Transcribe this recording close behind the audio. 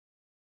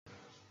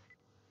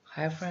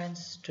Hi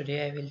friends,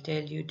 today I will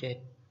tell you that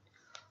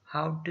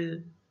how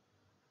to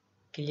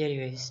clear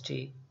your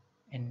history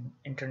in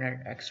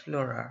Internet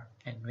Explorer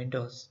and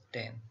Windows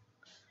 10.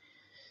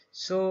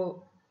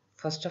 So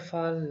first of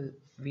all,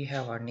 we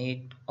have our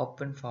need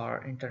open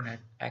for Internet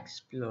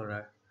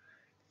Explorer.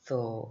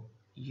 So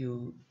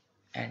you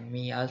and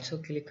me also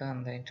click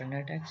on the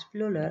Internet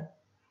Explorer.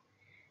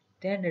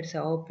 Then it's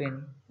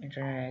open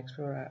Internet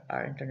Explorer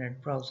or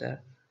Internet browser.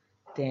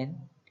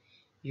 Then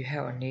you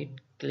have a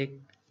need click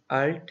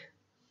Alt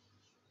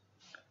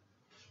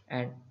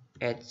and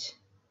H.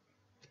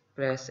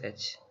 Press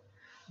H.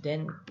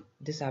 Then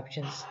this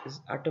options is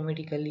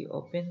automatically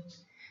open.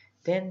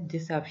 Then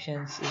this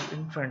options is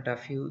in front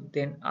of you.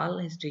 Then all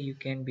history you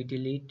can be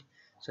delete,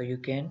 so you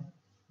can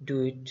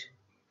do it.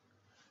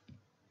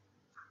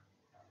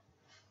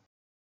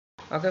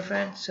 Okay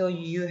friends, so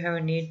you have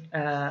a need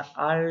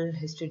all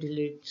history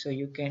delete, so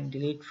you can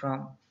delete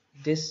from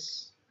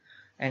this.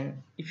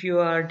 And if you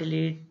are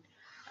delete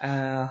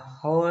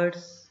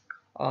hours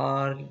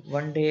or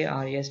one day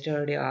or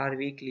yesterday or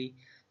weekly,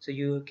 so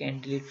you can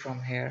delete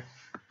from here.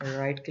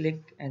 Right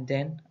click and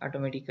then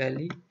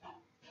automatically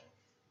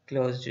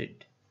closed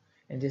it.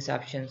 In this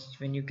options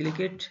when you click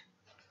it,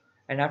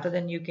 and after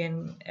then you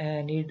can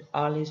need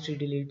all history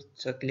delete,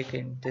 so click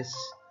in this.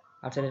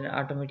 After then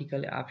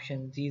automatically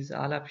option these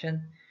all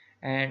options,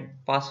 and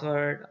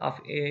password of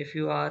if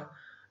you are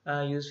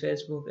use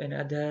Facebook and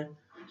other,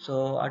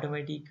 so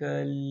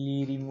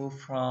automatically remove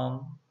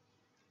from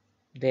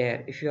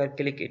there. If you are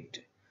click it,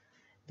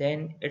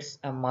 then it's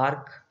a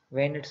mark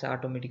when it's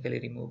automatically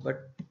removed.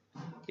 But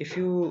if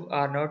you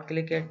are not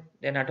click it,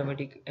 then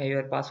automatic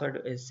your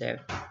password is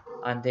saved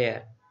on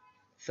there.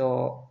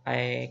 So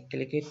I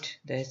click it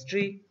the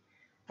history.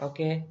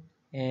 Okay,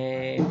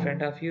 in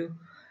front of you,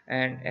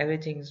 and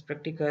everything is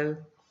practical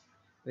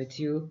with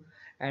you.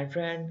 And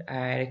friend,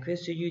 I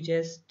request you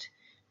just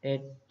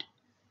that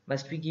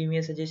must be give me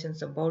a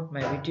suggestions about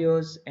my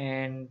videos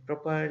and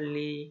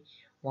properly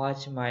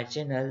watch my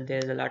channel.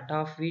 There's a lot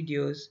of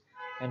videos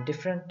and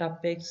different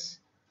topics.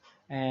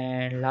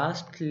 And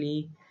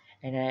lastly,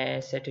 and I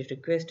set a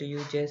request to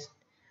you just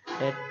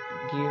that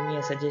give me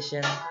a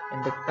suggestion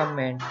in the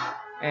comment.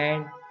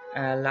 And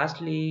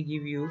lastly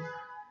give you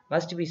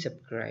must be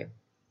subscribe.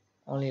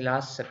 Only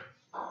last a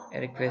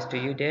request to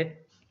you did.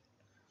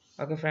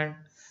 Okay friend,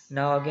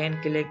 now again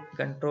click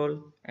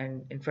control,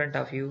 and in front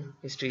of you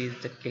history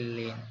is the kill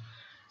lane.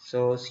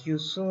 So see you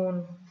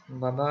soon.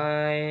 Bye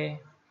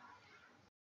bye.